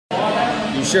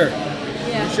You sure?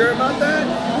 Yeah. You sure about that?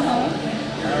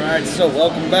 All right, so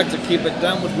welcome back to Keep It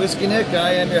Down with Whiskey Nick.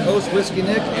 I am your host, Whiskey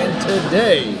Nick, and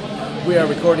today we are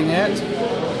recording at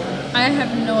I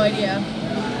have no idea.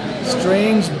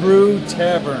 Strange Brew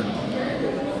Tavern,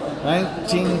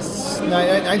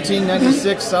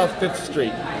 1996 South 5th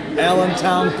Street,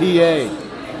 Allentown, PA.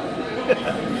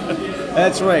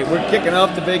 That's right, we're kicking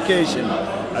off the vacation.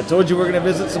 I told you we're going to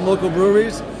visit some local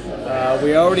breweries.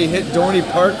 We already hit Dorney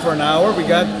Park for an hour. We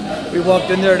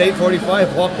walked in there at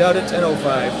 8:45, walked out at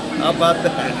 10:05. How about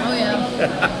that? Oh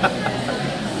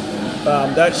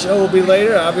yeah. That show will be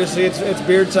later. Obviously, it's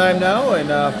beer time now, and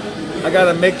I got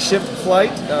a makeshift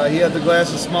flight. He had the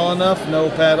glasses small enough, no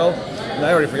paddle, and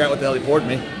I already forgot what the hell he poured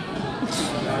me.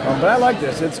 But I like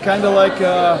this. It's kind of like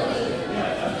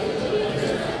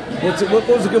what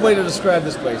was a good way to describe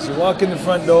this place? You walk in the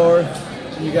front door.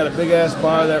 You got a big ass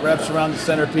bar that wraps around the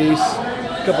centerpiece,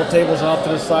 a couple tables off to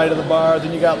the side of the bar,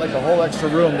 then you got like a whole extra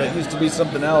room that used to be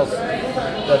something else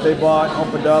that they bought,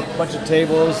 opened up, a bunch of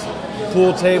tables,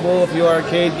 pool table if you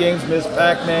arcade games, Miss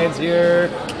Pac-Man's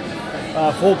here,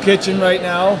 full kitchen right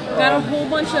now. Got a whole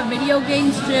bunch of video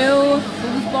games too,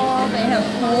 foosball, they have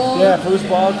pool. Yeah,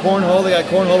 foosball, cornhole, they got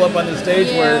cornhole up on the stage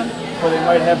Yeah. where they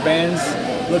might have bands,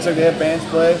 looks like they have bands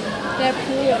play. They have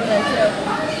pool over there too.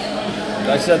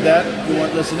 I said that, you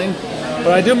weren't listening. But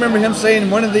I do remember him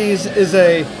saying one of these is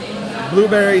a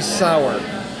blueberry sour.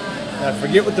 I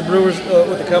forget what the brewers,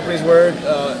 what the company's were.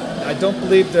 I don't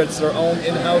believe that's their own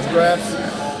in-house drafts.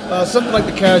 Something like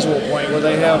the Casual Point, where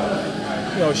they have,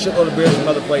 a shitload of beers from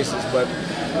other places. But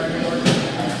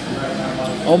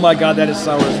oh my God, that is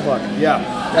sour as fuck. Yeah,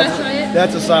 Can I try it?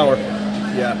 that's a sour.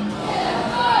 Yeah.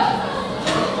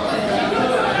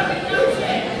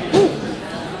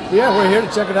 Yeah, we're here to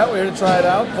check it out. We're here to try it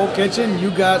out. Full kitchen. You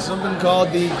got something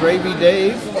called the Gravy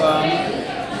Dave.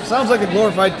 Sounds like a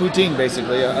glorified poutine,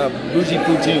 basically. A bougie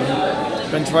poutine.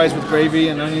 French fries with gravy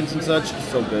and onions and such.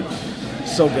 So good.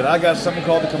 So good. I got something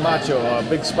called the Camacho, a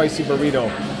big spicy burrito.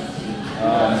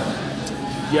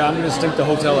 Yeah, I'm going to stink the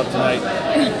hotel up tonight.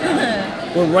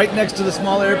 We're right next to the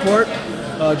small airport.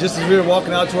 Just as we were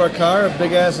walking out to our car, a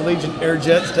big-ass Allegiant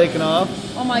Airjet's taking off.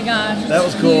 Oh my gosh. That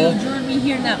was cool. Huge. We're gonna be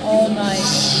hearing that all night.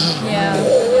 Yeah.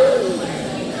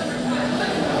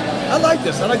 I like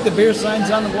this. I like the beer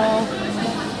signs on the wall.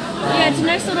 Yeah, it's a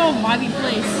nice little vibey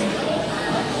place.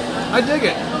 I dig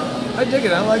it. I dig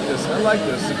it. I like this. I like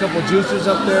this. A couple juicers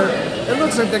up there. It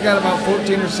looks like they got about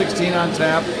 14 or 16 on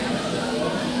tap.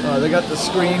 They got the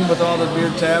screen with all the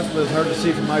beer taps, but it's hard to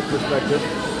see from my perspective.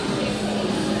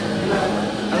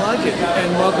 I like it.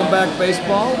 And welcome back,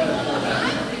 baseball.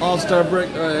 All-Star break.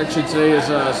 Actually, today is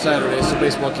Saturday, so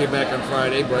baseball came back on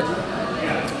Friday. But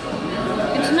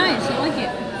It's nice. I like it.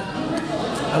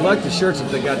 I like the shirts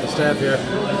that they got the staff here.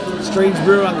 Strange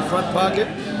Brew on the front pocket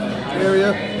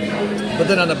area, but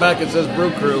then on the back it says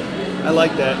Brew Crew. I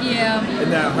like that. Yeah.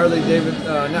 And that not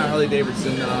Harley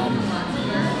Davidson.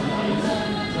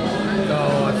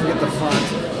 I forget the font.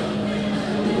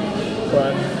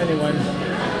 But anyway,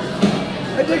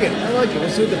 I dig it. I like it. We'll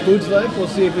see what the food's like. We'll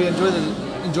see if we enjoy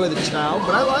the chow.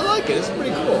 But I like it. It's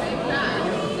pretty cool.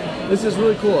 This is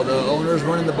really cool. The owner's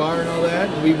running the bar and all that.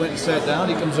 We went and sat down.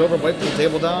 He comes over, wiped the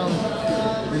table down.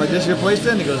 I'm like, this your place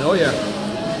then? He goes, oh yeah.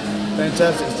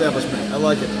 Fantastic establishment. I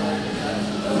like it.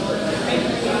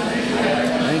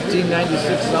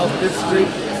 1996 South 5th Street.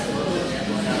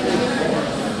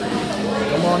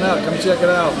 Come on out. Come check it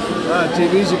out.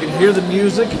 TVs, you can hear the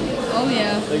music. Oh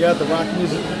yeah. They got the rock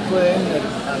music playing. And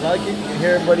I like it. You can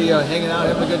hear everybody hanging out,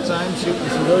 having a good time, shooting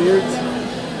some billiards.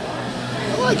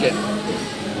 I like it. I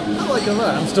like it a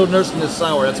lot. I'm still nursing this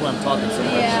sour. That's why I'm talking so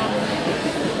much. Yeah.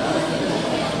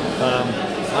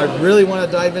 I really want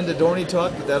to dive into Dorney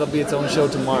talk, but that'll be its own show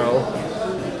tomorrow.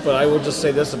 But I will just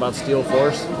say this about Steel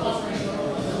Force.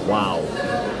 Wow.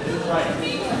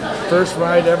 First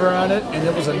ride ever on it, and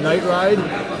it was a night ride.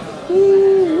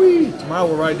 Woo-wee. Tomorrow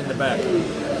we're riding in the back.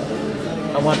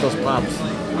 I want those pops.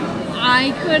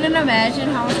 I couldn't imagine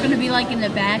how it's going to be like in the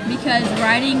back because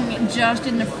riding just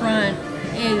in the front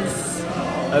is...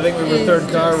 I think we were third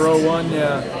car, row one,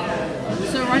 yeah.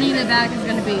 So running in the back is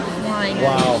going to be flying.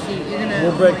 Wow. You're gonna,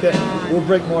 We'll break that. God. We'll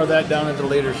break more of that down at the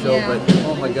later show, Yeah. but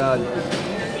oh my God.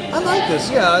 I like this,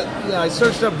 yeah. I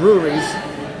searched up breweries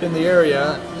in the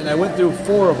area, and I went through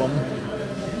 4 of them.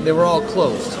 They were all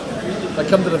closed. I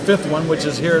come to the 5th one, which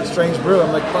is here at Strange Brew.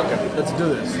 I'm like, fuck it, let's do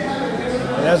this.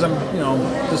 And as I'm,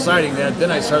 deciding that,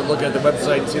 then I start looking at the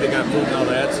website and see they got food and all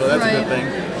that, so that's a good thing.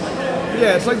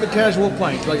 Yeah, it's like the Casual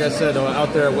Pint, like I said,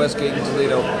 out there at Westgate in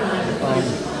Toledo.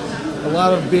 A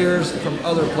lot of beers from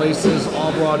other places,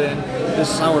 all brought in. This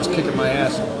sour's kicking my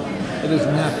ass. It is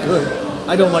not good.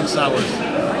 I don't like sours.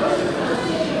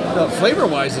 No,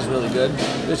 flavor-wise is really good.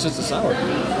 It's just a sour.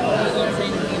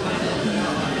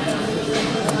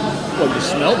 Well, you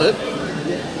smelled it.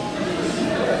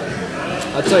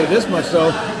 I'll tell you this much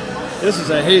though. This is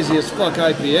a hazy as fuck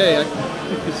IPA.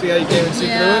 You see how you can't even see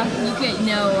through it? You can't.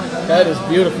 No. That is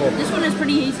beautiful. This one is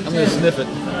pretty hazy I'm gonna too. sniff it.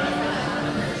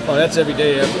 Oh, that's every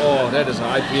day. Oh, that is an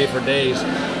IPA for days. I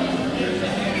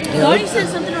thought he said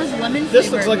something was lemon This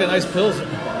flavored. looks like a nice Pilsner.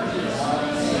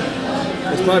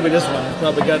 It's probably this one. It's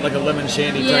probably got like a lemon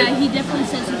shandy Yeah, type. he definitely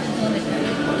said something lemon.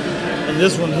 And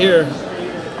this one here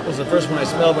was the first one I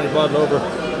smelled when he brought it over.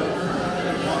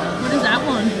 What is that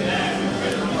one?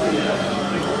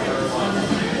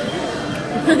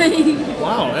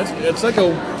 Wow, it's like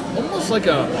almost like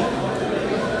a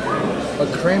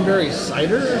cranberry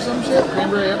cider or some shit.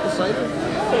 Cranberry apple cider.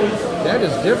 That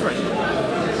is different.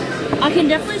 I can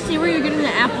definitely see where you're getting the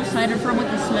apple cider from with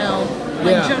the smell.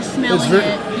 Like just smelling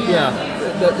it. Yeah.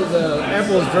 The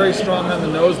apple is very strong on the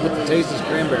nose, but the taste is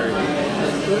cranberry.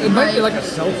 It might be like a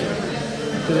seltzer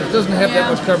because it doesn't have that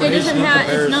much carbonation It doesn't in have.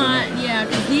 comparison. It's not. Yeah,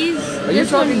 because these. Are you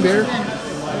talking beer?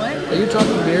 What? Are you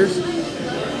talking beers?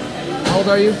 How old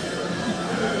are you?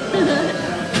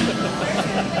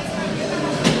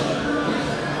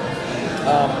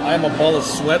 I'm a ball of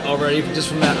sweat already just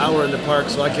from that hour in the park,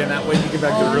 so I cannot wait to get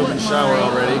back to the room and shower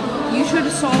already. You should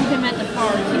have saw him at the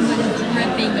park. He was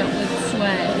dripping with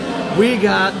sweat. We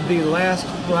got the last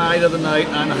ride of the night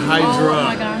on Hydra. Oh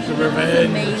my gosh, the that was Revenge.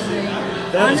 amazing.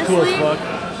 That was cool as Honestly, fuck.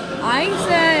 I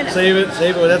said. Save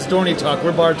it. Well, that's Dorney talk.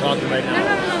 We're bar talking right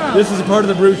now. No. This is a part of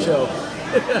the brew show.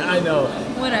 I know.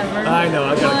 Whatever. I know.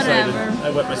 I got excited. Whatever. I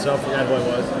wet myself. Forgot who I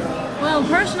was. Well,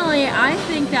 personally, I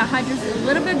think that Hydra's is a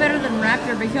little bit better than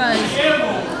Raptor because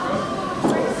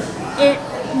it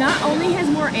not only has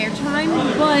more airtime,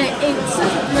 but it's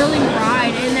such a thrilling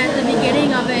ride. And at the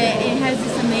beginning of it, it has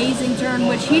this amazing turn,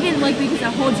 which he didn't like because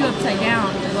it holds you upside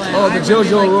down. But Oh, the I really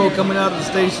JoJo liked roll it. coming out of the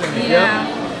station. Yeah.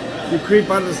 Yep. You creep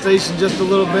out of the station just a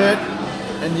little bit,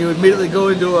 and you immediately go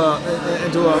into a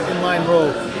inline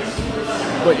roll.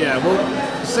 But yeah,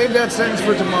 we'll save that sentence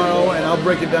for tomorrow, and I'll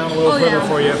break it down a little further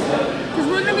for you. Because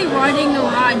we're going to be riding the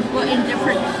ride, but in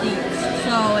different seats.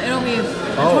 So it'll be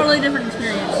a totally different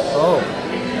experience. Oh.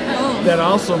 That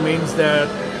also means that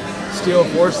Steel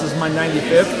Force is my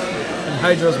 95th, and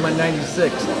Hydra is my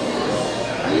 96th.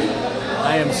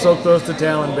 I am so close to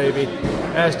Talon, baby.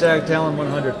 Hashtag Talon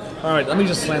 100. All right, let me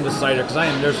just slam this cider because I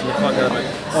am nursing the fuck out of it.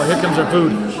 Oh, here comes our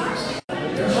food.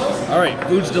 All right,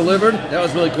 food's delivered. That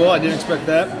was really cool. I didn't expect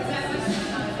that.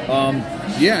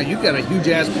 Yeah, you got a huge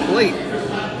ass plate.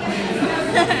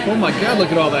 Oh my God,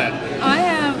 look at all that. I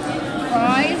have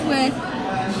fries with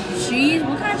cheese.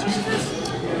 What kind of cheese is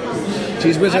this?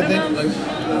 Cheese whiz, I think. know.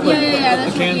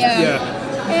 The cans. Yeah.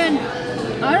 And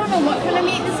I don't know what kind of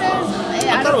meat this is.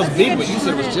 I thought it was beef, but you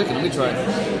said it was chicken. Let me try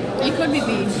it. It could be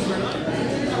beef.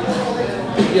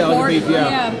 Yeah, Pork, beef.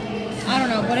 Yeah. I don't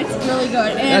know, but it's really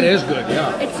good. And That is good.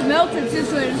 Yeah. it's melted too,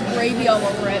 so there's gravy all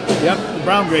over it. Yep, the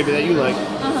brown gravy that you like.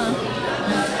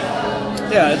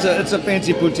 Yeah, it's a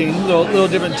fancy poutine, little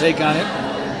different take on it.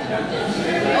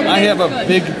 I have a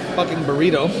big fucking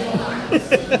burrito.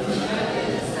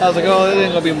 I was like, oh, that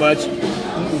ain't gonna be much.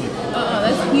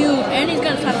 That's huge, and he's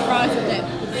got a ton of fries with it.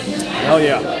 Oh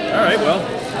yeah. All right, well,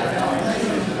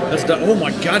 that's done. Oh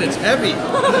my God, it's heavy.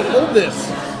 Hold this,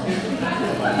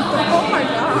 Oh my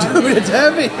god! dude. It's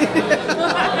heavy.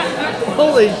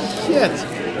 Holy shit!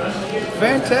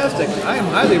 Fantastic. I am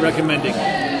highly recommending.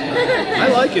 I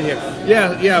like it here.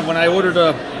 Yeah. When I ordered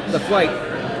the flight,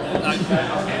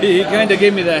 he kind of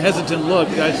gave me that hesitant look.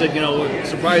 I said,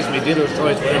 surprise me, dealer's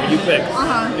choice, whatever you pick.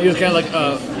 He was kind of like,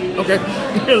 okay.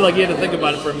 Like he had to think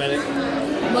about it for a minute.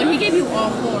 But he gave you all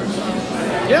four, so.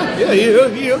 Yeah, he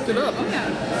hooked it up. Okay.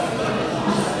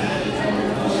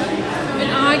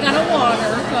 And I got a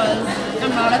water because I'm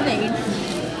not a maid.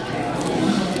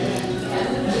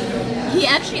 He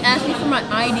actually asked me for my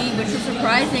ID, which was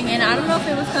surprising, and I don't know if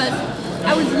it was because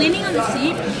I was leaning on the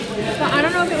seat, but I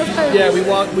don't know if it was because... Yeah, we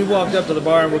walked up to the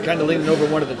bar and we're kind of leaning over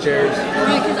one of the chairs.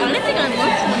 Right, because I didn't think I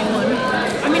looked 21.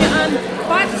 I mean, I'm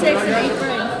 5'6" in 8th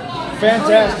grade.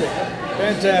 Fantastic.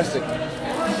 Fantastic.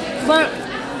 But,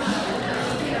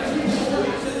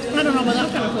 I don't know, but that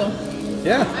was kind of cool.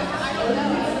 Yeah.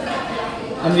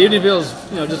 I mean, the evening feels,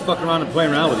 just fucking around and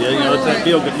playing around with you. It's that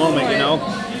feel-good moment,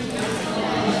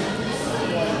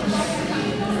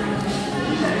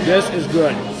 This is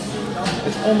good.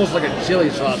 It's almost like a chili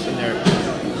sauce in there.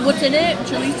 What's in it?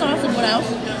 Chili sauce and what else?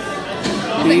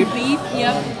 Beef. Beef,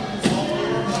 yep.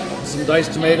 Some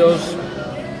diced tomatoes.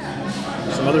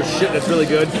 some other shit that's really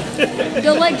good.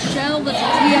 The like shell, the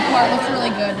tortilla part looks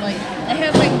really good. Like they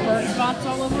have like burnt spots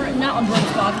all over it. Not burnt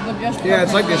spots, but just. Yeah,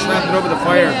 it's like they slapped it over the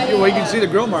fire. Yeah. Well, you can see the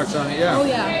grill marks on it. Yeah. Oh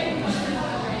yeah.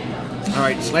 All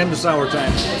right, slam the sour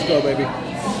time. Let's go, baby.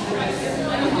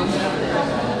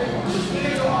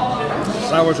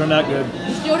 Sours are not good.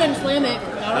 You still didn't slam it.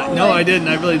 No, I didn't.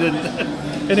 I really didn't.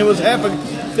 And it was half of.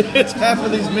 It's half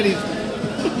of these minis.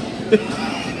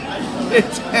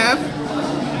 It's half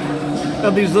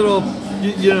of these little,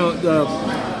 you know, the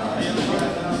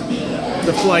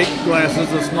flight glasses,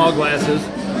 the small glasses.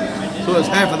 So it's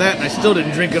half of that, and I still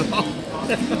didn't drink it all.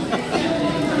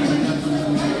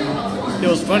 It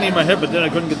was funny in my head, but then I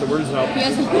couldn't get the words out. He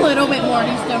has a little bit more,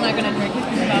 and he's still not going to drink it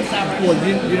because it's about sour. Well,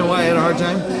 you know why I had a hard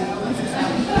time?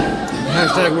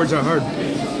 Hashtag words are hard.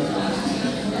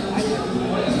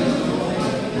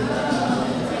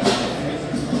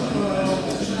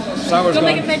 Sour's Don't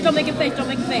gone. make a face, don't make a face, don't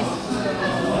make a face.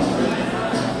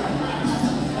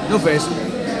 No face.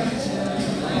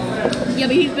 Yeah,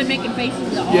 but he's been making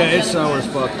faces all Yeah, it's sour as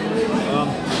fuck.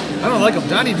 I don't like them.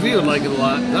 Donnie V would like it a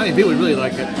lot. Donnie V would really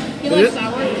like it. He likes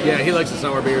sour? Yeah, he likes the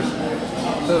sour beers.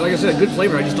 Like I said, good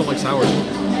flavor. I just don't like sours.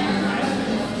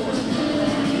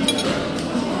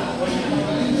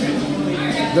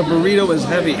 The burrito is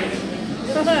heavy.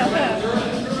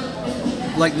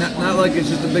 Like not like it's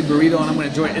just a big burrito and I'm gonna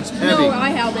enjoy it. It's heavy. No, I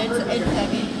held it. It's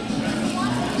heavy.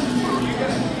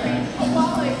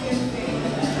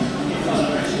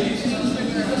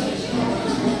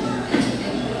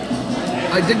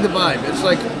 I dig the vibe. It's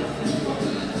like,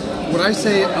 would I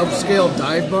say upscale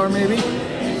dive bar maybe?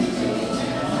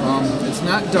 It's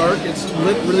not dark. It's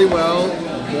lit really well.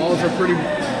 Walls are pretty,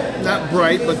 not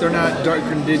bright, but they're not dark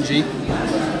and dingy.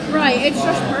 Right, it's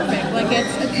just perfect. Like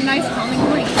it's a nice calming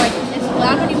point. Like it's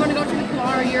loud when you want to go to the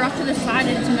car. You're off to the side,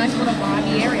 and it's a nice little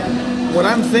vibey area. What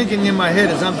I'm thinking in my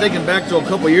head is I'm thinking back to a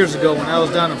couple years ago when I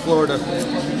was down in Florida,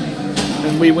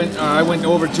 and we went. I went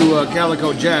over to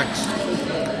Calico Jack's,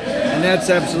 and that's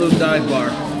absolute dive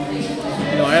bar.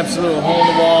 You know, absolute hole in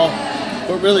the wall,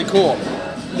 but really cool.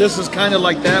 This is kind of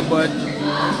like that, but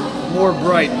more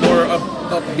bright, more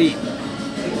upbeat.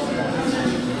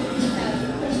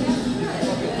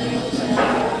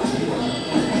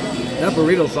 That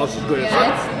burrito sauce is good.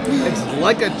 It's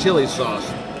like a chili sauce.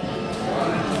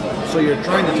 So you're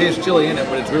trying to taste chili in it,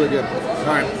 but it's really good. All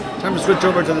right, time to switch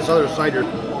over to this other cider.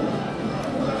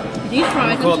 These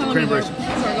fries, Call it the cranberries.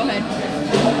 Sorry, go ahead.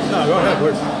 No, go ahead.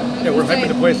 We're hyping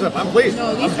the place up. I'm pleased.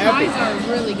 No, these I'm happy. fries are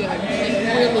really good. Like,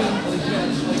 really good.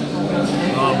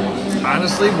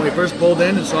 Honestly, when we first pulled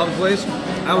in and saw the place,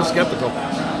 I was skeptical.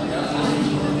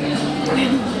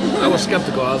 I was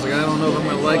skeptical. I was like, I don't know if I'm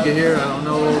going to like it here. I don't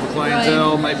know. The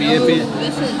clientele might be iffy.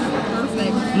 This is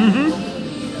perfect. Mm-hmm.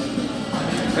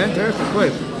 Fantastic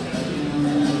place.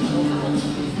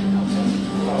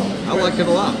 I like it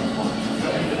a lot.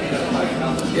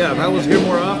 Yeah, if I was here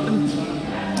more often,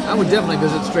 I would definitely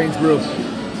visit Strange Brew.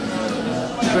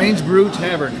 Strange Brew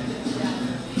Tavern.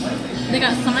 They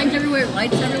got signs everywhere,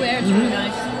 lights everywhere. It's really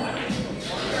nice.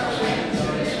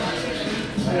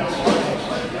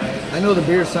 I know the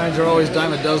beer signs are always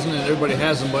dime a dozen and everybody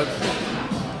has them, but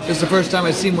it's the first time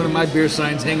I've seen one of my beer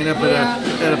signs hanging up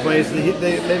at a place.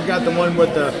 They've got the one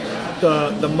with the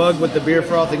mug with the beer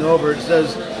frothing over. It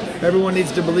says, everyone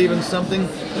needs to believe in something.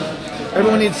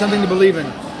 Everyone needs something to believe in.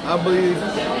 I believe.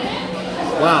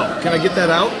 Wow, can I get that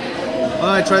out?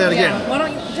 I try that again. Why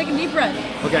don't you take a deep breath?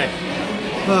 Okay.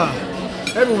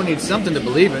 Everyone needs something to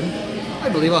believe in. I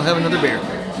believe I'll have another beer.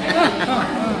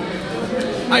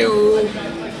 Hi-oh.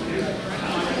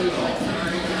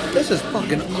 This is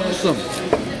fucking awesome.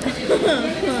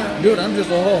 Dude, I'm just,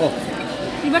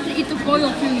 You're about to eat the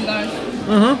foil too, you guys. I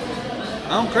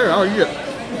don't care, I'll eat it.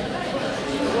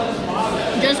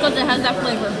 Just because it has that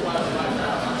flavor.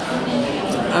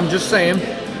 I'm just saying.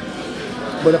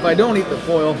 But if I don't eat the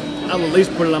foil, I'll at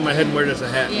least put it on my head and wear it as a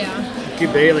hat. Yeah.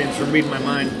 Keep the aliens from reading my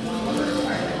mind.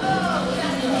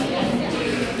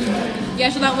 Yeah,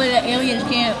 so that way the aliens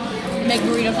can't make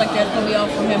burritos like that. It's going to be all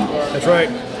from him. That's right.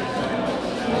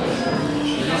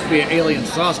 It must be an alien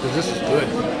sauce because this is good.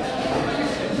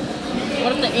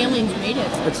 What if the aliens made it?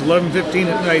 It's 11:15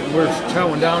 at night and we're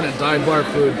chowing down at dive bar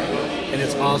food. And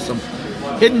it's awesome.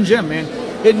 Hidden gem, man.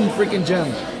 Hidden freaking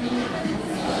gem.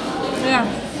 Yeah.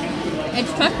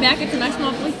 It's tucked back. It's a nice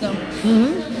small place, though.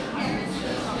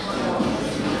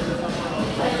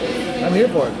 I'm here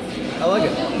for it. I like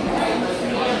it.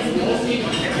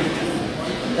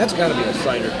 That's got to be a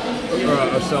cider or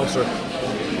a seltzer.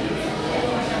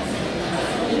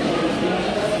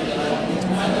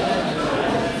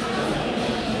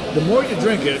 The more you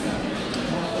drink it,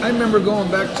 I remember going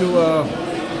back to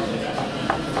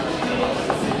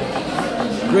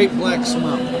Great Black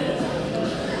Swamp.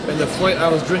 And the flight I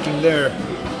was drinking there,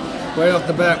 right off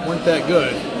the bat, weren't that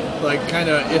good. Like, kind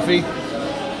of iffy.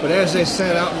 But as they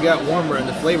sat out and got warmer and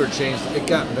the flavor changed, it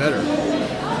got better.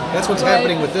 That's what's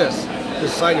happening with this.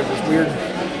 This cider, this weird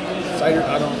cider,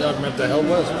 I don't know what the hell it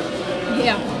was.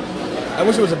 Yeah. I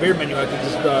wish it was a beer menu I could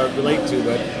just relate to,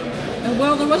 but...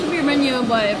 Well, there was a beer menu,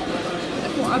 but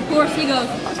of course he goes...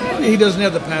 He doesn't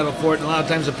have the paddle for it, and a lot of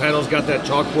times the paddle's got that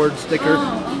chalkboard sticker,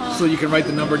 so you can write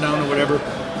the number down or whatever.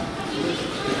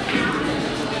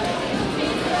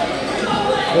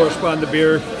 Correspond the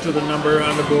beer to the number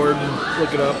on the board and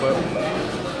look it up. But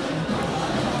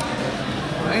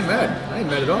I ain't mad. I ain't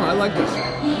mad at all. I like this.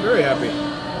 I'm very happy.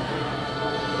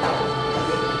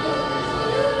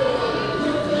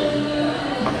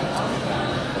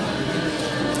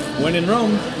 When in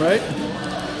Rome, right?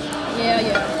 Yeah.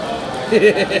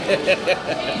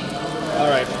 All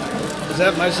right. Is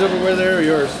that my silverware there or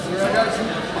yours?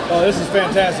 Oh, this is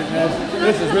fantastic, man.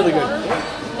 This is really good.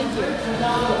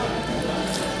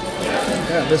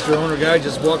 Yeah, Mr. Owner guy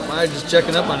just walked by, just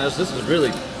checking up on us. This is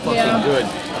really fucking good.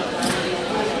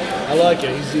 I like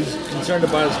it. He's concerned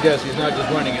about his guests. He's not just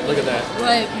running it. Look at that.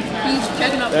 Right. He's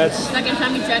checking up. That's the second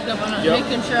time he checked up on it,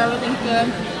 making sure everything's good.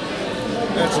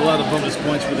 That's a lot of bonus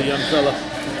points for the young fella.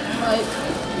 Right.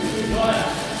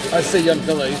 I say young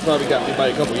fella. He's probably got me by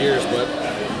a couple years, but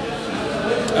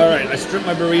all right. I stripped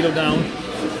my burrito down.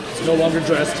 It's no longer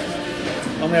dressed.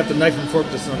 I'm gonna have to knife and fork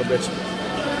this son of a bitch.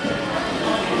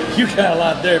 You got a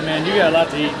lot there, man. You got a lot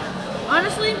to eat.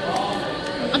 Honestly,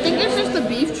 I think it's just the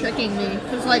beef tricking me.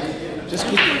 Cause like, just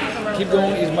keep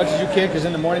going as much as you can, because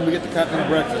in the morning we get the continental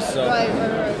breakfast. So. Right.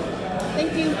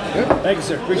 Thank you. Good. Thank you,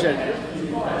 sir. Appreciate it.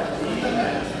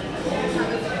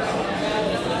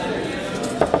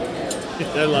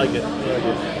 I like it.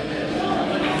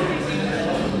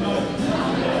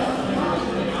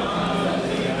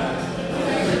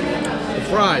 The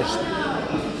fries.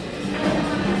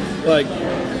 Like,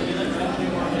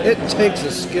 it takes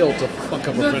a skill to fuck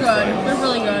up a French fry. They're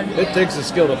really good. It takes a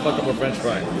skill to fuck up a French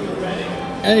fry.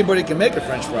 Anybody can make a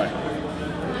French fry.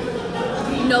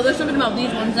 No, there's something about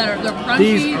these ones that are crunchy.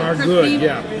 These are crispy. good,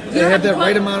 yeah. They have that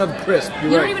right amount of crisp. You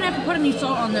don't even have to put any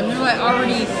salt on them. They're like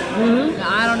already.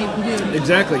 I don't even do.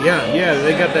 Exactly, yeah.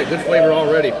 They got that good flavor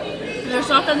already. They're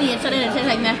soft on the inside and it tastes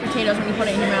like mashed potatoes when you put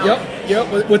it in your mouth.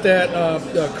 Yep. With that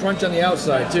crunch on the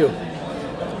outside too.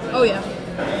 Oh yeah.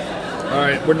 All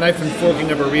right, we're knife and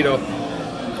forking a burrito.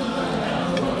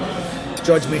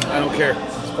 Judge me, I don't care.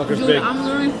 This fucker's Dude, big. I'm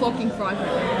literally forking fries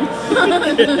right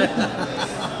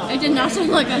now. It did not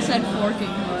sound like I said forking,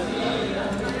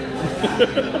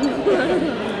 but...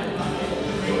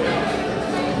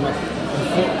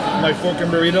 my forking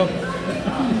burrito?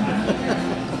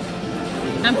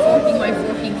 I'm forking my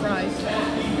forking fries.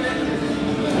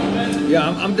 Yeah,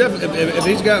 I'm definitely, if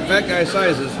he's got fat guy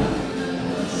sizes,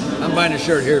 I'm buying a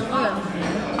shirt here. Oh,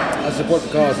 yeah. I support the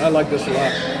cause. I like this a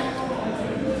lot.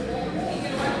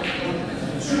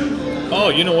 Oh,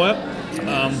 you know what?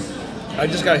 I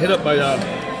just got hit up by on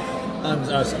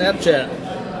Snapchat.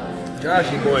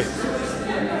 Joshy boy.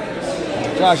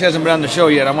 Josh hasn't been on the show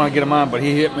yet. I want to get him on, but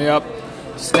he hit me up.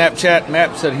 Snapchat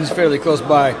map said he's fairly close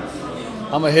by.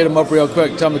 I'm gonna hit him up real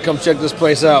quick. Tell him to come check this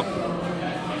place out.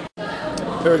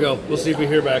 Here we go. We'll see if we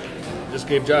hear back. Just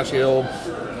gave Joshy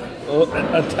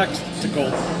a text-tickle,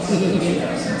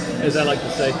 as I like to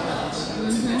say.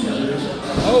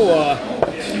 Oh,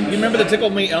 you remember the Tickle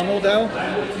Me Elmo doll?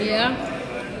 Yeah.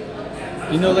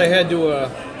 You know they had to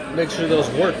make sure those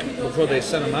work before they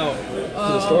sent them out to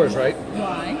the stores, right?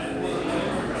 Why?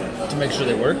 To make sure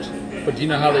they worked. But do you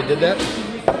know how they did that?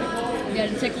 You had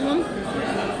to tickle them?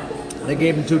 They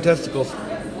gave them 2 testicles.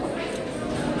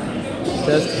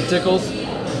 Tickles.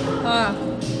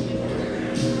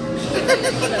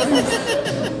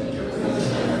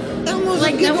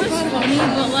 Like, that was funny,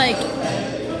 but like...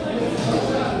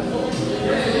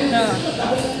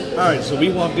 Alright, so we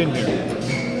walked in here.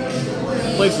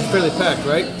 The place was fairly packed,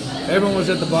 right? Everyone was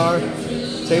at the bar.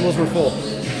 Tables were full.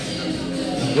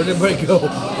 Where did everybody go?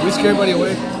 Did we scare everybody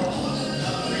away?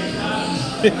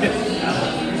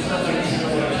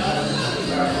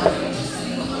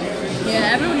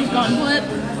 Yeah, everybody's gone, but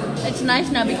it's nice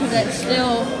now because it's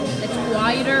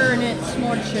quieter and it's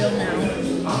more chill now.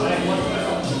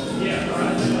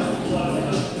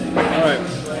 Alright.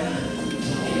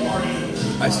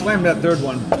 I slammed that third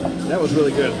one. That was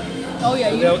really good. Oh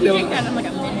yeah, you take that in like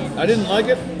a minute. I didn't like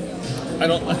it. I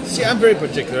don't see. I'm very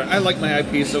particular. I like my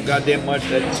IP so goddamn much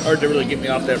that it's hard to really get me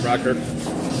off that rocker.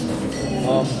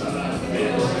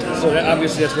 So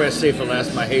obviously that's where I saved for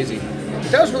last my hazy.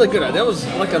 That was really good. That was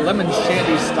like a lemon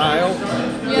shandy style.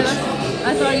 Yeah,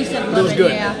 I thought you said lemon. But it was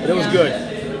good. Yeah, But it was good.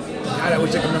 God, I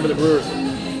wish I could remember the brewers.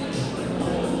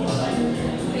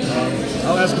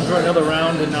 I'll ask them for another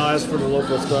round, and I'll ask for the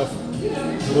local stuff.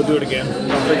 We'll do it again.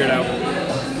 I'll figure it out.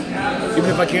 Even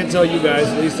if I can't tell you guys,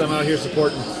 at least I'm out here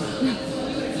supporting.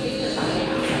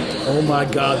 Oh my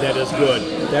God, that is good.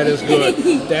 That is good.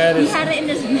 That is. He had it in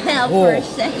his mouth for a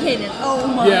second, and oh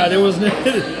my. Yeah, there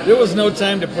was no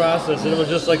time to process it. It was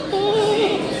just like.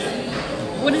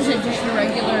 What is it? Just a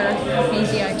regular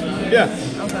hazy IPA? Yeah.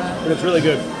 Okay. But it's really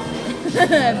good.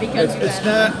 Because it's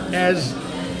not as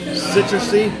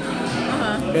citrusy.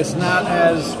 It's not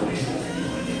as.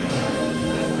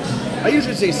 I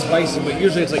usually say spicy, but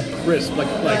usually it's like crisp, like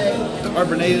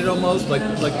carbonated almost, like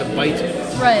the bite.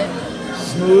 Right.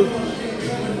 Smooth.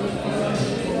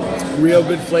 Real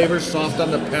good flavor, soft on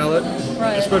the palate.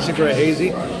 Right. Especially for a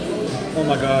hazy. Oh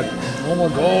my God. Oh my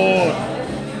God.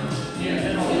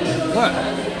 What?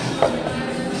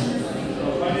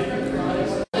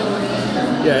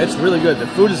 Yeah, it's really good. The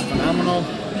food is phenomenal.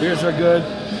 The beers are good.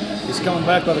 He's coming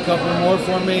back with a couple more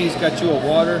for me. He's got you a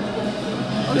water.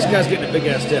 This guy's getting a big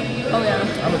ass tip. Oh yeah.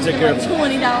 I'm gonna take care of it.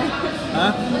 $20.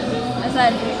 Huh? I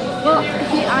said, well,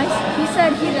 he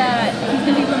said he's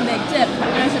gonna give him a big tip,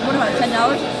 and I said, what about $10?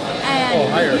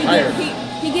 And higher.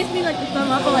 He gives me like the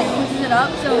thumb up, or like pushes it up,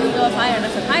 so he goes higher, and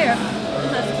I said higher. He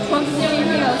says 12 to 15.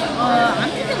 He goes, I'm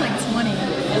thinking like 20.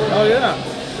 Oh yeah.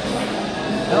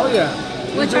 Hell yeah.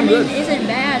 Which I mean isn't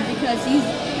bad because he's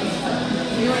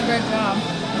doing a great job.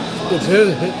 It's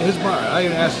his bar. I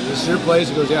even asked him, is this your place?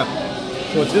 He goes, yeah.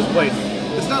 So it's his place.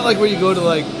 It's not like where you go to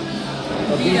like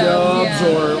a B-Dubs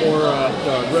or a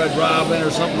Red Robin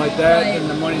or something like that, and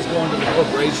the money's going to the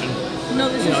corporation. No,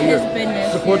 this is his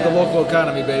business. Support the local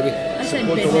economy, baby. I said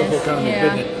Support business. the local economy,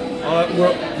 business.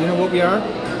 You know what we are?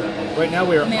 Right now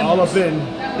we are all up in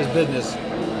his business.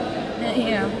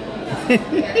 Yeah.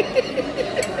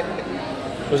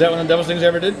 Was that one of the dumbest things I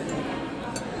ever did?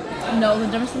 No, the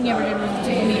dumbest thing he ever did was the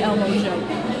Tickle Me Elmo joke.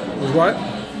 Was what?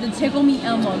 The Tickle Me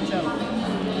Elmo joke.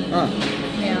 Huh.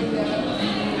 Yeah.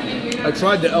 I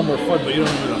tried the Elmer Fudd, but you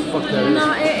don't know what the fuck that is.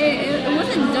 No, it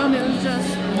wasn't dumb, it was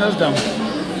just... That was dumb.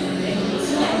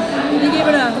 He gave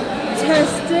it a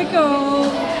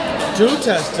testicle. 2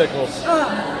 testicles.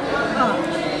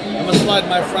 I'm gonna slide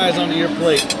my fries onto your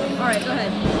plate. Alright, go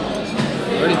ahead.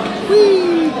 Ready?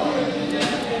 Whee!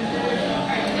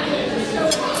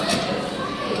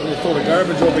 I'm gonna throw the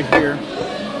garbage over here.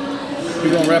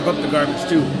 We're gonna wrap up the garbage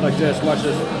too, like this. Watch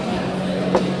this.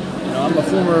 You know, I'm a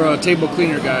former table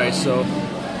cleaner guy, so.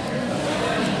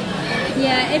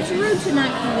 Yeah, it's rude to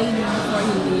not clean before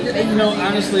you leave. You know,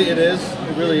 honestly, it is.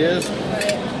 It really is.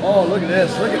 Oh, look at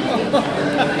this. Look at.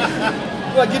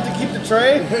 Do I get to keep the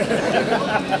tray?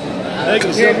 Thank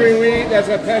you, Canberry wheat, that's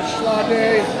a Petch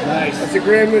latte. Nice. That's the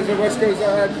Grim with the West Coast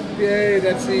IPA.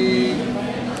 That's the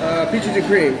peaches and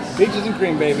cream. Peaches and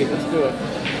cream, baby. Let's do it.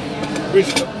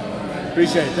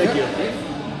 Appreciate it. Thank you.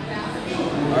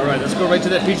 All right, let's go right to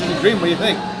that peaches and cream. What do you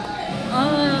think?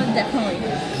 Definitely.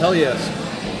 Hell yes.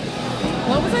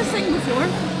 What was I saying before?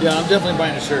 Yeah, I'm definitely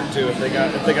buying a shirt too if they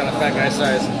got a fat guy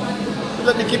size.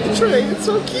 Let me keep the tray. It's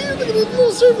so cute. Look at this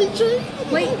little serving tray.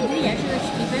 Wait, did he actually let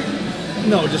you keep it?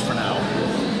 No, just for now.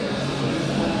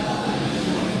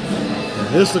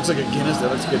 This looks like a Guinness. That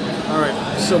looks good. All right,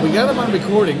 so we got them on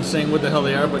recording saying what the hell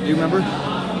they are, but do you remember?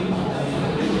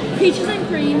 Peaches and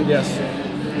cream. Yes.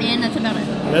 And that's about it.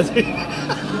 That's it.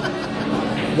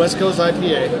 West Coast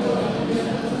IPA.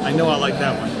 I know I like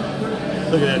that one.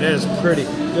 Look at that. That is pretty.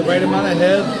 The right amount of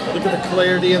head. Look at the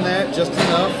clarity in that. Just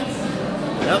enough.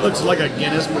 That looks like a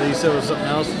Guinness, but he said it was something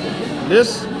else.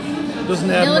 This doesn't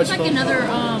have much. It looks like another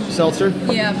seltzer.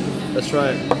 Yeah. Let's try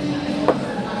it.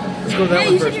 Let's go to that Hey,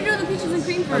 one you first. said you're doing the peaches and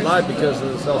cream I first. lied because of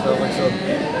the seltzer. I like so.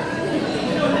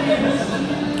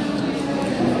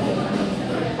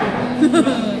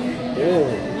 Oh.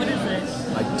 What is this?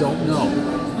 I don't know.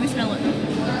 Let me smell it.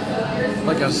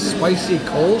 Like a spicy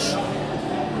Kolsch?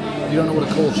 You don't know what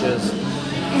a Kolsch is.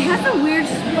 It has a weird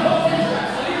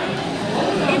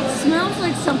It smells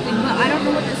like something, but I don't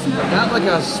know what it smells. Not like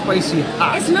a spicy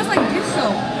hot. It smells like dish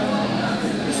soap.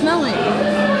 Smell it.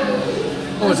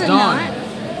 Oh, Does it's it Dawn. not?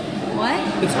 What?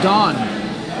 It's Dawn.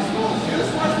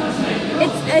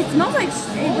 It smells like,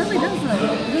 it really does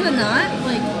though. Does it not?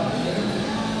 Like,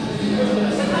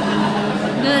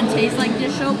 does it taste like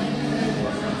dish soap?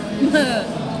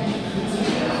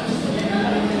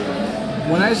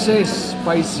 When I say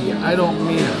spicy, I don't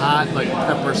mean hot, like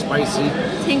pepper spicy.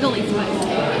 Tingly spicy.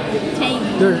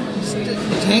 Tangy.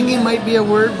 Tangy might be a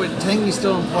word, but tangy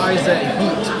still implies that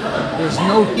heat. There's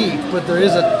no heat, but there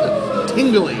is a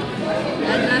tingly.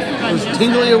 That's what I Was just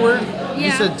tingly said. a word? Yeah.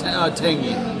 You said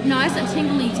tangy. No, I said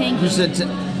tingly tangy. You said. Sorry,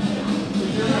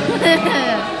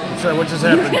 what just You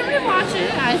happened? can rewatch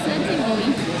it. I said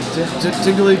tingly.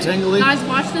 Tingly, tingly. Guys,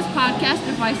 watch this podcast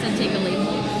if I said tingly.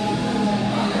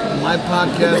 My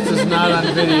podcast is not on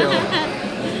video.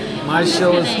 My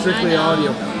show is kidding, strictly I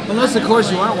know. audio. Unless, of course,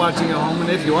 you aren't watching at home, and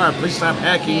if you are, please stop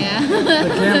hacking Yeah. the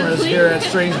cameras here at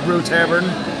Strange Brew Tavern.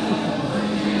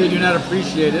 They do not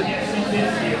appreciate it. The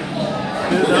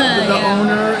Yeah.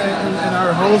 owner and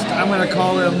our host, I'm going to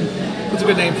call him, what's a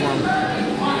good name for him?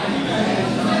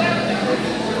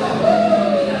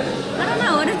 I don't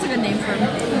know. What is a good name for him?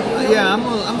 Yeah,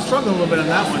 I'm struggling a little bit on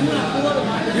that one.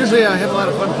 Usually I have a lot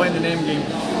of fun playing the name game,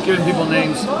 giving people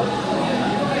names.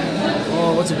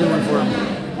 Oh, what's a good one for him?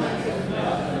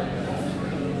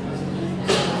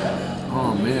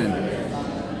 Oh, man.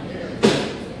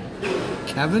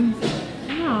 Kevin?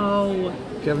 No.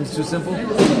 Kevin's too simple?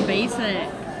 It's too basic.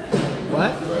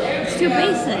 What? It's too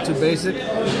basic. Too basic?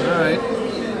 All right.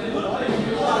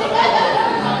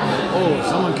 Oh,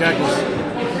 someone cackles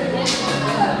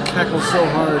so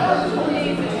hard.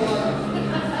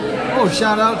 Oh,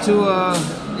 shout out to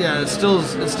yeah, it's still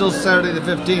Saturday the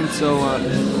 15th, so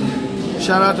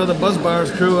shout out to the Buzz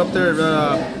Bars crew up there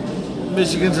at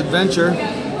Michigan's Adventure,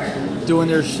 doing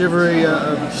their shiver me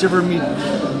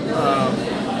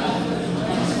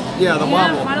the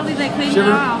wobble. Finally they cleaned it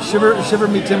off. Shiver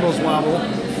me Timbals wobble.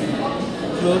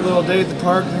 Little day at the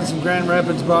park and some Grand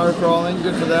Rapids bar crawling.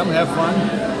 Good for them. Have fun.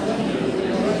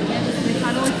 They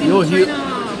finally cleaned the train off.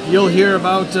 You'll hear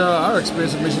about our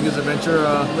experience with Michigan's Adventure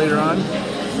later on.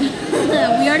 We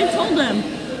already told them.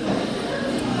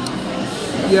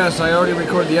 Yes, I already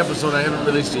recorded the episode. I haven't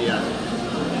released it yet.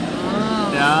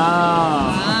 Oh.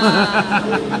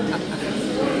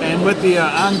 And with the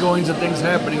ongoings of things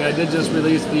happening, I did just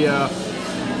release the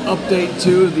update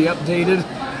to the updated.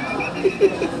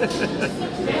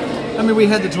 I mean, we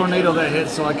had the tornado that hit,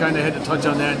 so I kind of had to touch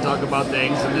on that and talk about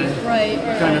things, and then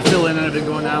kind of fill in everything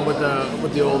going on with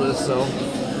the oldest. So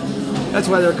that's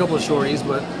why there are a couple of shorties.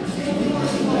 But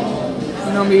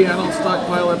you know me, I don't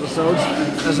stockpile episodes,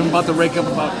 as I'm about to rake up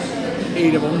about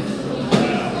 8 of them.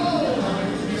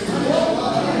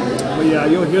 But yeah,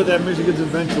 you'll hear that Michigan's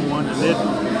Adventure one, and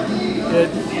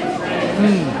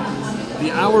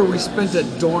the hour we spent at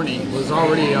Dorney was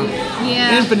already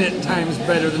infinite times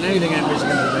better than anything at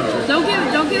Michigan's Adventure. Don't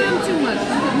give him too much.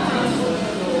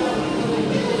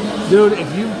 Dude,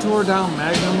 if you tore down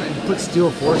Magnum and put Steel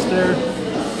Force there,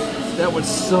 that would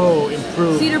so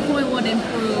improve. Cedar Point would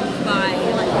improve by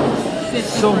like 50%.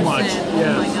 So much,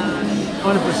 yes. Oh my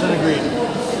god. 100% agreed.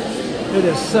 It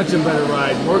is such a better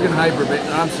ride. Morgan Hyper,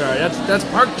 I'm sorry, that's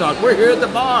Park Talk. We're here at the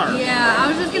bar. Yeah, I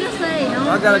was just gonna say.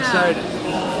 I got excited. I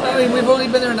mean, we've only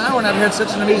been there an hour and I've had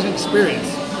such an amazing experience.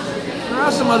 There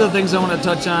are some other things I want to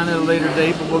touch on at a later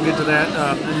date, but we'll get to that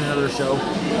in another show.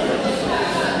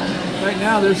 Right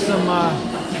now, there's something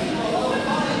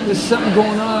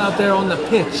going on out there on the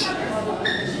pitch.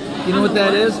 You know what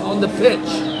that is? On the pitch.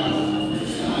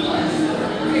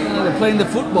 They're playing the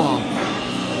football.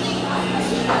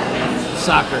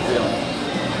 Soccer field.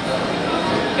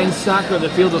 In soccer, the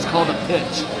field is called a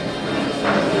pitch.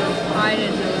 I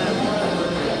didn't know that.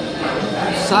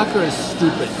 Soccer is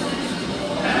stupid.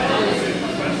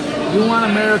 You want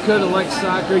America to like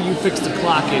soccer, you fix the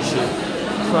clock issue,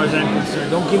 as far as I'm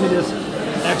concerned. Don't give me this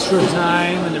extra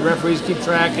time and the referees keep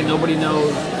track and nobody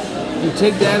knows. You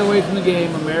take that away from the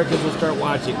game, Americans will start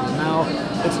watching. Because now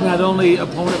it's not only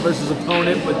opponent versus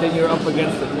opponent, but then you're up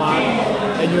against the clock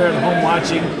and you're at home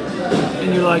watching.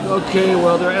 And you're like, okay,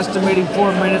 well, they're estimating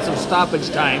 4 minutes of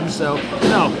stoppage time. So,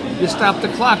 no, you stop the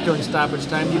clock during stoppage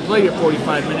time. You play your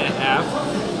 45-minute half.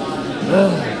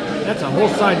 Ugh, that's a whole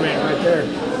side rant right there.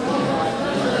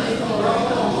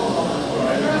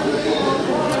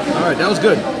 All right, that was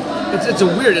good. It's a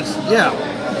weird,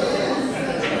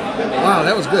 wow,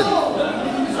 that was good.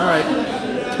 All right,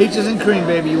 peaches and cream,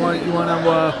 baby. You want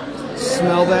to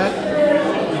smell that?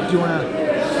 Do you want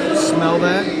to smell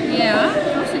that? Yeah, of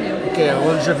course I do. Okay, I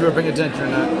wasn't sure if you were paying attention or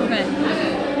not. Okay.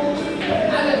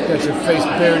 Got your face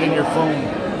buried in your phone.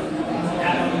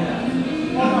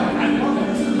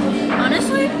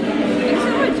 Honestly, it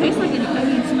doesn't really taste like anything. Doesn't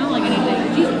even smell like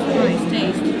anything. Jesus Christ,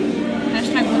 taste.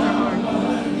 Hashtag weather hard.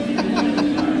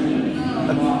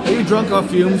 Are you drunk off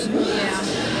fumes? Yeah.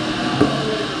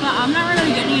 But I'm not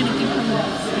really getting anything from the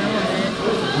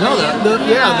smell of it. No,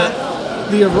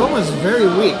 the aroma is very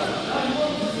weak.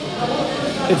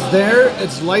 It's there,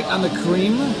 it's light on the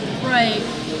cream. Right.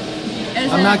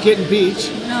 I'm not getting peach.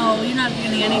 No, you're not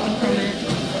getting anything from it.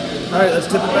 All right, let's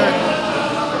tip it back.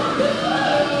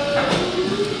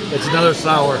 It's another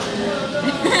sour.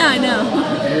 I know.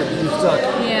 You suck.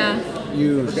 Yeah.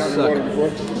 You Ever gotten suck. water before?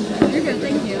 You're good,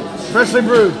 thank you. Freshly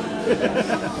brewed.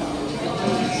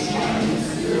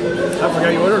 I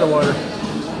forgot you ordered the water.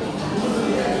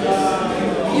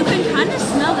 You can kind of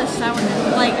smell the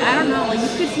sourness. Like, I don't know, like you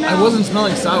could smell. I wasn't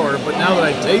smelling sour, but now that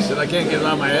I taste it, I can't get it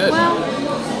out of my head. Well,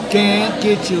 Can't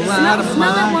get you out of smell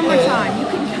my that one more head. time. You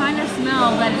can kind of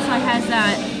smell that it has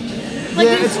that. Like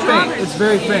Yeah, the it's faint. strawberry- It's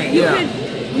very faint. You Yeah. could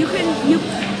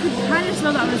kind of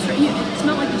smell that one. It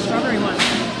smelled like the strawberry one.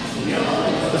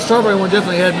 The strawberry one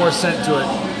definitely had more scent to it,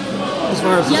 as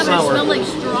far as the Yeah, but it sour. smelled like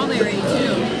strawberry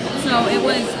too. So it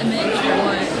was a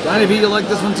mixture, Johnny V, you like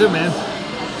this one too, man.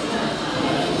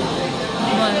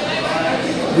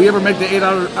 but We ever make the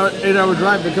 8-hour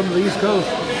drive to come to the East Coast?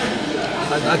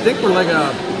 I think we're like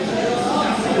a,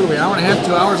 what are we, hour and a half,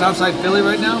 2 hours outside Philly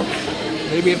right now?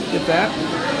 Maybe if that.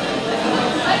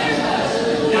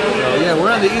 So yeah,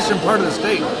 we're on the eastern part of the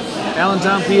state.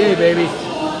 Allentown, PA, baby.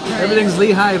 Everything's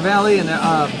Lehigh Valley and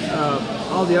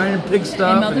all the Iron Pig and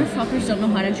stuff. motherfuckers don't know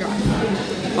how to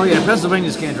drive. Oh yeah,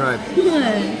 Pennsylvanians can't drive.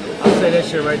 I'll say that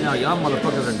shit right now. Y'all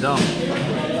motherfuckers are dumb.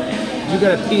 You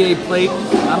got a PA plate,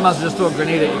 I must just throw a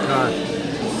grenade at your car.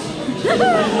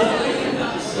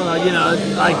 Well, you know,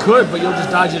 I could, but you'll just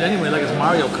dodge it anyway like it's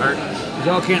Mario Kart.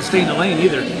 Y'all can't stay in the lane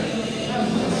either.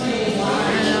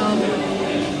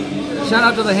 Shout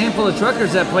out to the handful of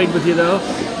truckers that played with you, though.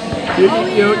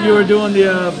 You were doing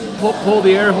the pull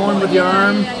the air horn with your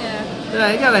arm.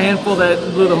 Yeah, you got a handful that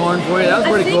blew the horn for you. That was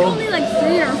pretty I think cool. only like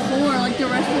 3 or 4. Like the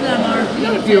rest of them are. You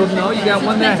got a few of them, though. You got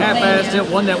one that half-assed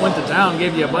it, one that went to town,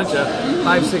 gave you a bunch of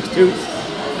 5-6 toots.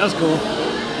 That's cool.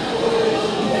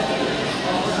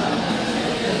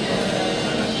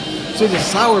 See, the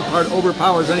sour part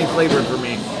overpowers any flavor for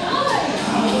me.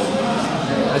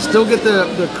 I still get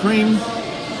the cream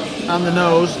on the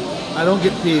nose. I don't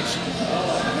get peach.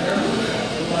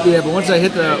 Yeah, but once I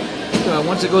hit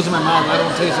once it goes in my mouth, I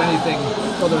don't taste anything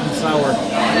other than sour.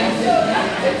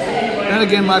 And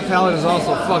again, my palate is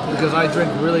also fucked because I drink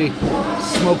really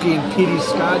smoky and peaty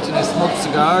scotch, and I smoke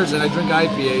cigars, and I drink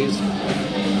IPAs.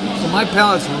 So my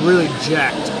palate's really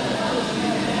jacked,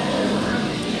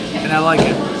 and I like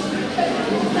it.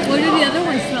 What do the other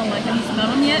ones smell like? Have you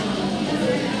smelled them yet?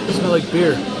 They smell like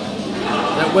beer.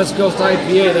 That West Coast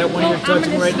IPA, that one Well, you're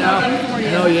touching I'm right gonna now. smell them for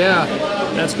you. No, yeah,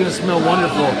 that's gonna smell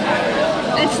wonderful.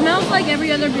 It smells like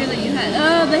every other beer that you had.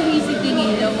 Oh, the hazy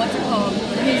thingy, what's it called?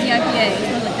 The hazy IPA. It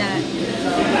smells like that.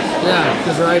 Yeah,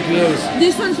 because they're IPAs.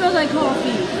 This one smells like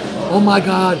coffee. Oh my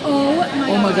god. Oh my god.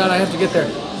 Oh my god, I have to get there.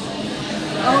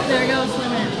 Oh, there it goes,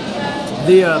 swimming.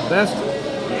 The best,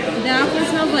 That one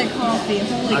smells like coffee.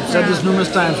 Holy I've crap. said this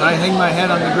numerous times, I hang my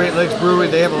hat on the Great Lakes Brewery.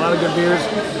 They have a lot of good beers.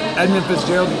 Edmund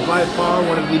Fitzgerald is by far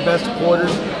one of the best porters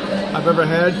I've ever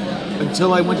had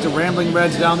until I went to Rambling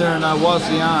Reds down there in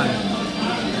Wasion.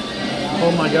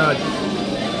 Oh my god.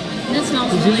 This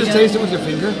smells Did really you just good. taste it with your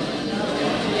finger?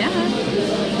 Yeah.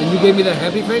 And you gave me that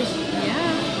happy face?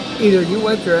 Yeah. Either you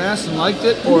wiped your ass and liked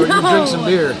it, or you drank some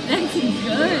beer. That's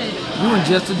good. You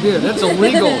ingested beer. That's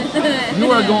illegal. You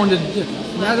are going to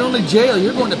not only jail,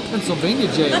 you're going to Pennsylvania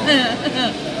jail.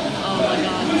 Oh my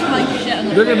god. It's like shit on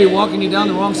the They're going to be walking you down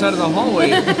the wrong side of the hallway.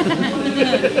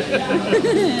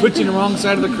 Put you in the wrong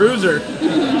side of the cruiser.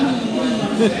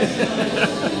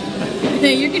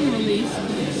 Hey, you're getting released.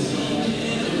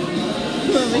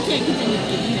 Well, we can't continue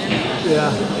getting here.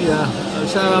 Yeah.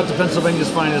 Shout out to Pennsylvania's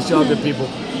finest. Y'all good people.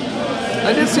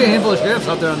 I did see a handful of sheriffs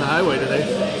out there on the highway today.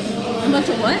 A bunch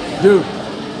of what? Dude,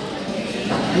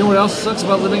 you know what else sucks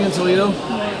about living in Toledo?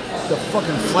 The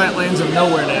fucking flatlands of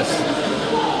nowhereness.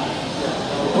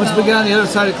 Once we get on the other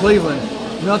side of Cleveland,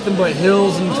 nothing but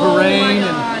hills and terrain,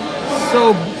 and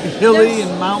so hilly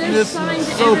and mountainous and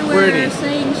signs so everywhere pretty.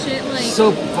 saying shit like.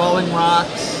 So falling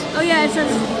rocks. Oh yeah, it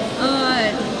says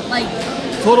like.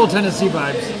 Total Tennessee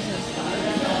vibes.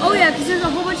 Oh yeah, because there's a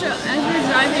whole bunch of as we're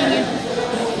driving in.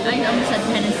 I almost said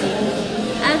Tennessee.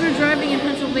 As we're driving in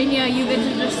Pennsylvania, you get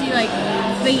to just see like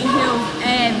faint hills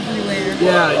everywhere.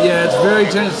 Yeah, it's very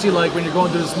Tennessee-like when you're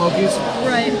going through the Smokies.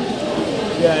 Right.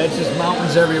 Yeah, it's just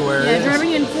mountains everywhere. Yeah, It's-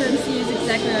 driving in Tennessee is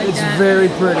exactly like It's that. very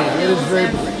pretty. It is very.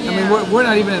 Hills I yeah. mean, we're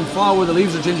not even in fall where the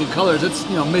leaves are changing colors. It's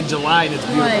mid-July and it's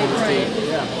beautiful. Right.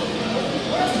 Yeah.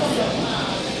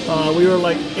 We were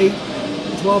like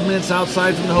 12 minutes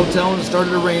outside from the hotel and it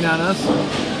started to rain on us.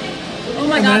 Oh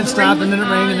my And god. then it the stopped rain and then it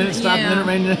was rained and then on, it stopped and then it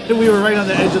yeah. rained and we were right on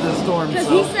the edge of the storm. Because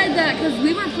So. he said that, because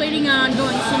we were planning on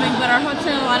going swimming, but our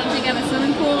hotel, I don't think have a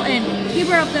swimming pool, and he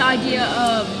brought up the idea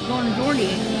of going to Jordy.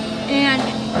 And,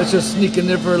 Let's just sneak in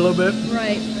there for a little bit.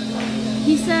 right,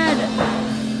 he said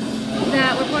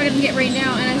that we're probably going to get rained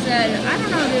out, and I said, I don't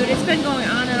know, dude, it's been going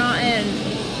on, and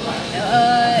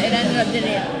It ended up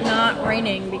not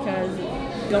raining because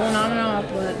going on and off,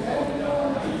 but...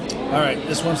 Alright,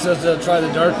 this one says to try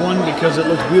the dark one because it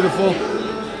looks beautiful.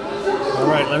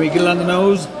 Alright, let me get it on the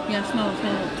nose. Yeah, smell.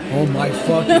 Oh my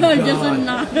fucking god.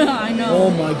 I know. Oh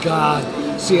my god.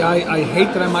 See, I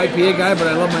hate that I'm IPA guy, but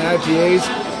I love my IPAs.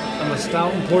 I'm a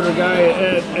stout and porter guy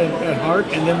at heart,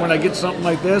 and then when I get something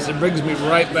like this, it brings me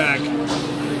right back.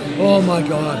 Oh my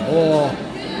god. Oh.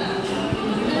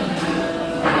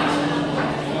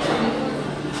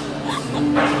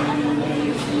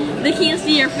 They can't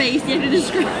see your face, you have to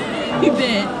describe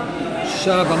it.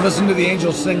 Shut up, I'm listening to the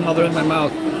angels sing while they're in my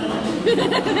mouth.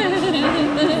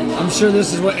 I'm sure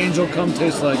this is what angel cum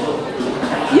tastes like.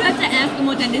 You have to ask them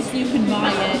what that is so you can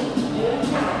buy it.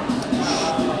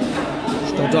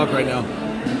 Shh, don't talk right now.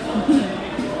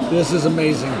 This is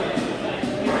amazing.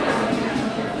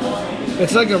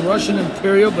 It's like a Russian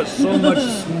Imperial, but so much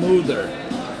smoother.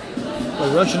 The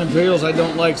Russian Imperials I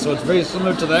don't like, so it's very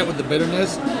similar to that with the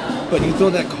bitterness. But you throw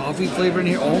that coffee flavor in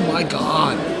here, oh my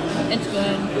god. It's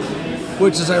good.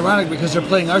 Which is ironic because they're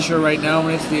playing Usher right now,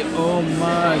 and it's the oh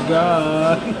my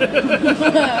god.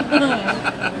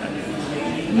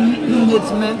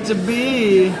 It's meant to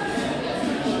be.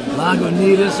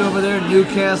 Lagunitas over there,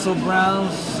 Newcastle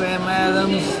Browns, Sam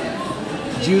Adams,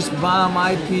 Juice Bomb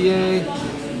IPA,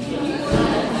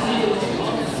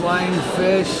 Flying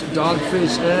Fish,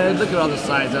 Dogfish Head. Look at all the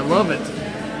signs. I love it.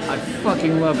 I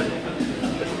fucking love it.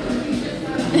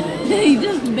 You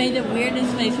just made the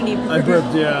weirdest face when you burped. I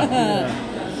burped, yeah.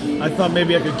 I thought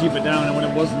maybe I could keep it down, and when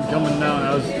it wasn't coming down,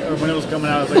 when it was coming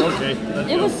out, I was like, okay.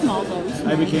 It was small though.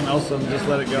 I became Elsa and just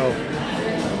let it go.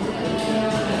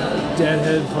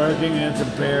 Deadhead Parking, and it's a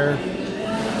bear.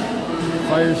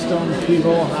 Firestone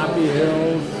People, Hoppy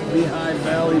Hills, Lehigh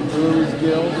Valley Brewers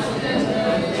Guild.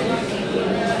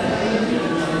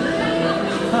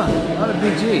 Huh, not a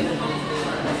BG.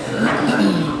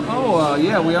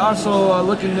 Yeah, we also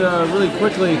looking to really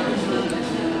quickly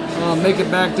make it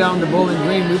back down to Bowling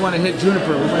Green. We want to hit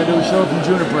Juniper. We're going to do a show from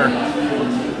Juniper.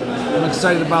 I'm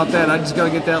excited about that. I just got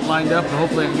to get that lined up, and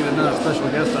hopefully I can get another special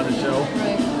guest on the show.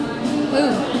 Right. Who?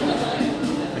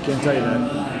 I can't tell you that.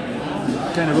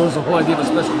 Kind of ruins the whole idea of a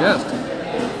special guest.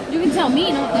 You can tell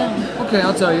me, not them. Okay,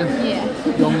 I'll tell you.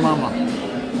 Yeah. Your mama.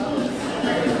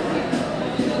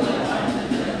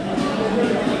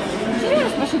 She's not a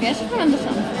special guest. She's on the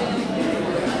show.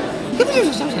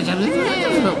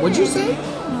 What'd you say?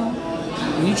 No.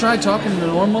 Can you try talking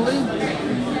normally?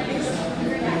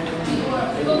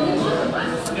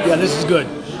 Yeah, this is good.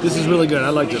 This is really good. I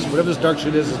like this. Whatever this dark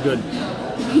shit is good.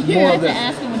 You have to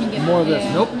ask him when you get More of this.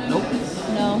 Nope. No.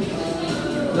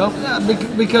 Nope. Yeah,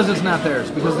 because it's not theirs.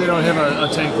 Because they don't have a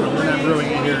tank room. We're not brewing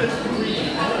it here.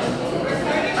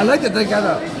 I like that they got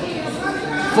a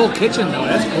full kitchen though.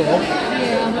 That's cool.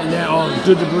 Yeah. And then, oh,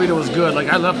 dude, the burrito was good. Like,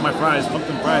 I left my fries,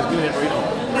 pumpkin fries. Give me that burrito.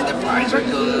 And the fries are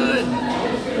good.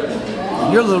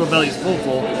 Your little belly's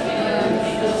full.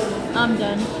 I'm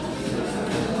done.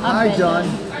 Hi, John.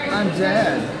 I'm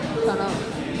Dad. Shut up.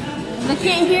 I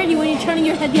can't hear you when you're turning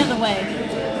your head the other way.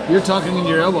 You're talking in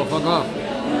your elbow. Fuck off.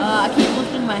 I keep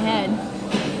lifting my head.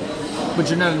 But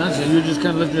you're not enunciating. You just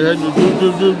kind of lift your head.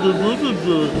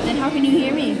 Then how can you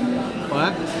hear me?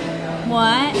 What?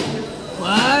 What?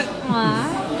 What?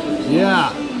 What?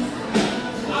 Yeah.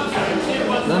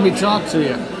 Let me talk to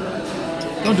you.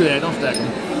 Don't do that. Don't stack me.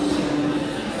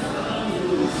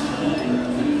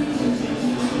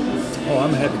 Oh,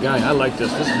 I'm a happy guy. I like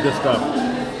this. This is good stuff.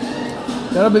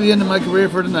 That'll be the end of my career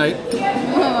for tonight.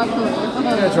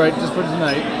 That's right. Just for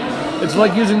tonight. It's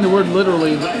like using the word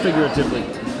literally, figuratively.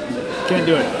 Can't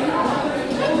do it.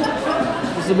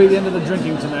 This will be the end of the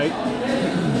drinking tonight.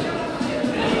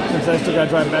 Since I still got to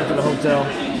drive back to the hotel.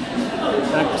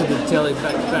 Back to the telly,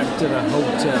 back to the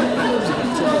hotel, back to the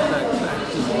telly, back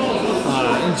to the...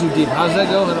 In too deep. How's that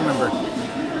go? I don't remember.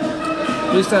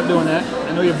 Please stop doing that.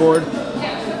 I know you're bored.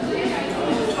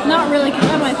 Not really, because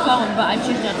I'm on my phone, but I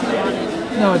choose not to go on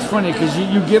it. No, it's funny, because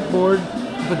you get bored,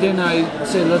 but then I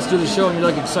say, let's do the show, and you're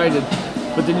like excited.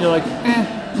 But then you're like,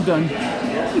 I'm done.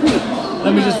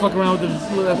 Let me just fuck around with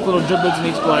the little giblets in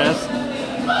each glass.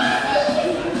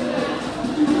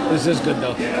 This is good,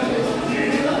 though.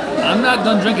 I'm not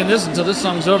done drinking this until this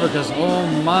song's over, because, oh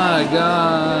my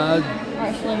god.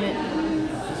 Alright, slim it.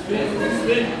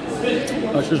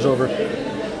 Usher's over.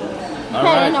 All I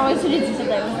right. know, as soon as you said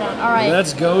that was wrong. Alright.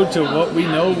 Let's go to what we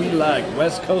know we like.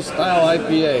 West Coast style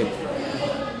IPA.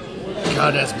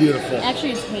 God, that's beautiful.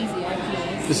 Actually, it's hazy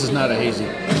IPA. This is not a hazy.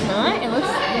 It's not? It looks...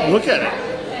 Look at it.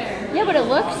 Yeah, but it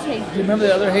looks hazy. Do you remember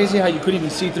the other hazy, how you couldn't even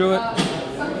see through it?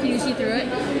 Can you see through it?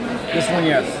 This one,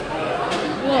 yes.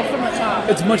 Well, from the top.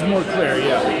 It's much more clear,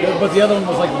 yeah. But the other one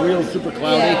was like real super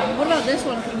cloudy. Yeah. What about this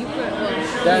one? Can you put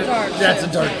dark? That's a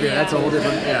dark beer. That's a whole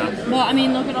different, yeah. Well, I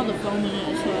mean, look at all the foam in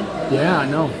it. So. Yeah, I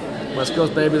know. West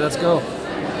Coast, baby, let's go.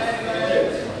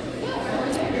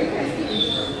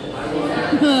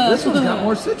 This one's got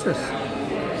more citrus.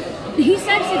 He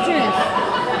said citrus.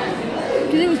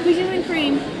 Because it was peaches and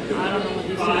cream. I don't know what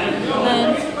these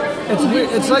are. It's weird.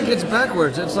 It's like it's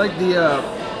backwards. It's like the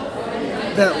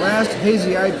that last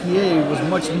hazy IPA was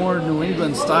much more New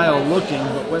England style looking,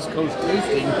 but West Coast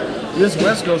tasting. This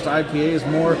West Coast IPA is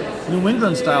more New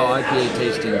England style IPA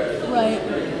tasting. Right.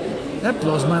 That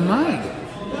blows my mind.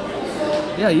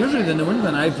 Yeah, usually the New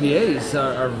England IPAs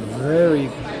are very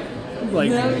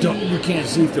like you can't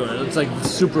see through it. It's like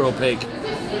super opaque.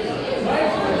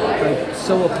 Like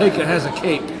so opaque it has a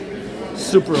cape.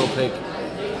 Super opaque.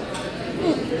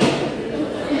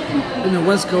 And the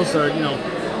West Coast are,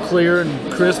 clear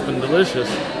and crisp and delicious.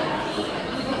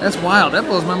 That's wild. That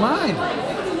blows my mind.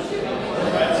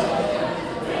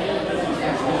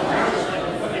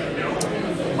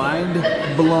 Mind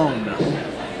blown.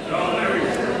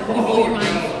 You blew your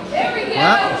mind.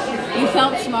 What? You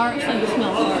felt smart, so you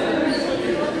smell smart.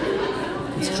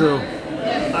 It's true.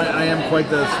 I am quite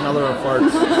the smeller of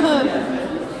farts.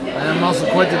 I am also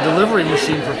quite the delivery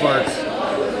machine for farts.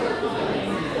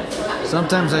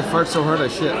 Sometimes I fart so hard I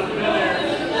shit.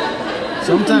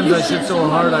 Sometimes I shit so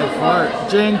hard I fart.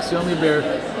 Jinx, you owe me a beer.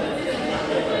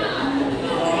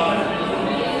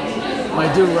 My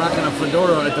dude rocking a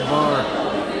fedora at the bar.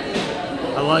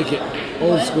 I like it.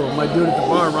 Old school. My dude at the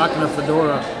bar rocking a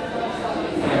fedora.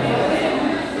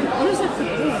 What is that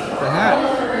fedora? The hat.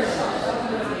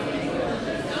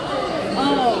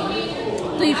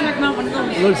 Oh. So you check them out one of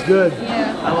those? It looks good.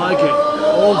 Yeah. I like it.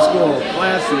 Old school.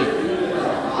 Classy.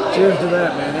 Cheers to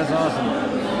that, man. That's awesome.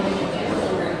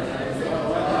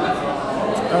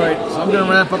 Alright, so I'm going to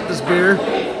wrap up this beer.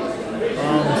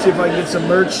 See if I can get some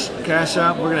merch, cash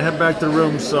out. We're going to head back to the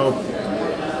room. So,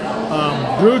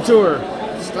 Brew Tour.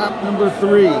 Stop number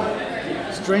 3.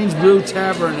 Strange Brew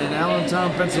Tavern in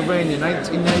Allentown, Pennsylvania,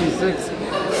 1996,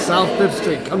 South 5th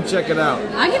Street. Come check it out.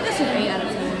 I give this an 8 out of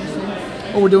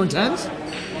 10. Oh, we're doing 10s?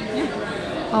 Yeah.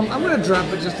 I'm going to drop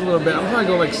it just a little bit. I'm probably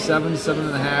go like 7,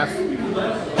 7.5.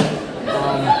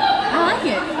 I like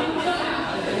it.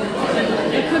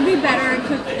 It could be better. It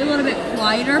could be a little bit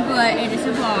quieter, but it is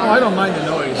a bar. Oh, I don't mind the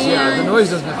noise. Yeah, the noise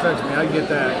doesn't affect me. I get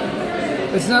that.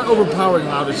 It's not overpowering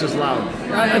loud. It's just loud.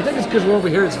 I think it's because we're over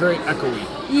here. It's very echoey.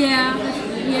 Yeah,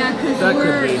 because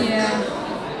Could be. Yeah.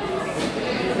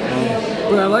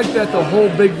 But I like that the whole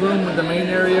big room with the main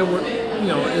area,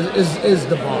 is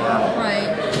the bar. Right.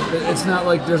 It's not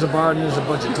like there's a bar and there's a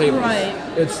bunch of tables. Right.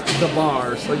 It's the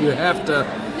bar, so you have to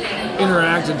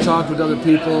interact and talk with other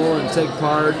people and take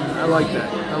part. I like that.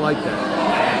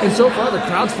 And so far, the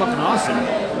crowd's fucking awesome.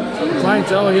 The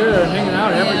clientele here, they're hanging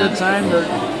out, having a good time.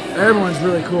 Everyone's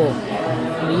really cool.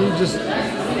 I mean, you just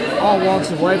all walks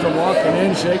of life are walking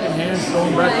in, shaking hands,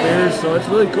 throwing back beers, so it's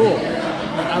really cool.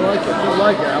 I like it.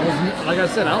 Like I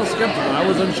said, I was skeptical. I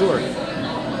was unsure. I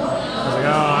was like,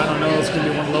 I don't know, it's going to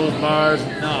be one of those bars.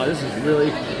 No, this is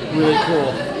really, really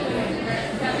cool.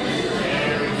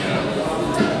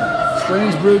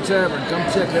 Strange Brew Tavern. Come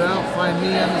check it out. Find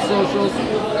me on the socials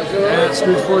at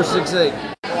Scrooge468.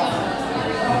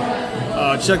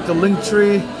 Check the link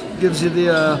tree. Gives you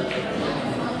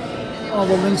all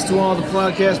the links to all the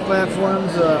podcast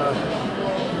platforms.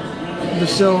 The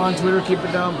show on Twitter, Keep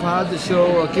It Down Pod. The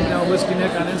show, Keep It Down Whiskey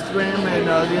Nick on Instagram, and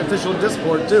the official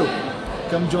Discord too.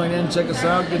 Come join in, check us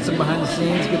out, get some behind the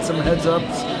scenes, get some heads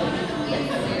ups.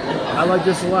 I like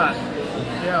this a lot.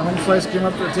 Yeah, Home Slice came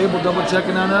up to the table, double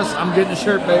checking on us. I'm getting a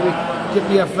shirt, baby. Get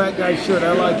me a fat guy shirt.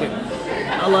 I like it.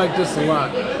 I like this a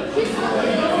lot.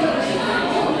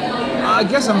 I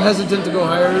guess I'm hesitant to go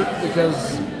higher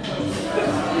because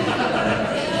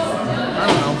I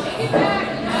don't know.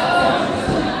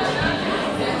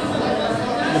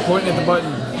 You're pointing at the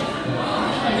button.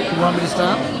 You want me to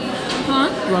stop? Huh?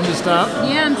 You want me to stop?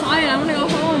 Yeah, I'm tired. I want to go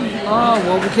home. Oh,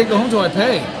 well, we can't go home until I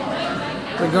pay.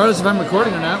 Regardless if I'm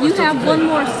recording or not. You have one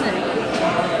more sitting.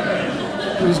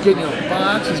 He's getting you a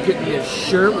box. He's getting you a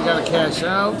shirt. We got to cash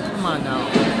out. Come on now.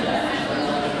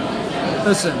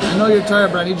 Listen, I know you're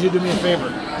tired, but I need you to do me a favor.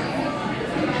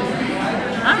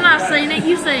 I'm not saying it.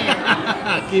 You say it.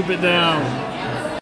 Keep it down.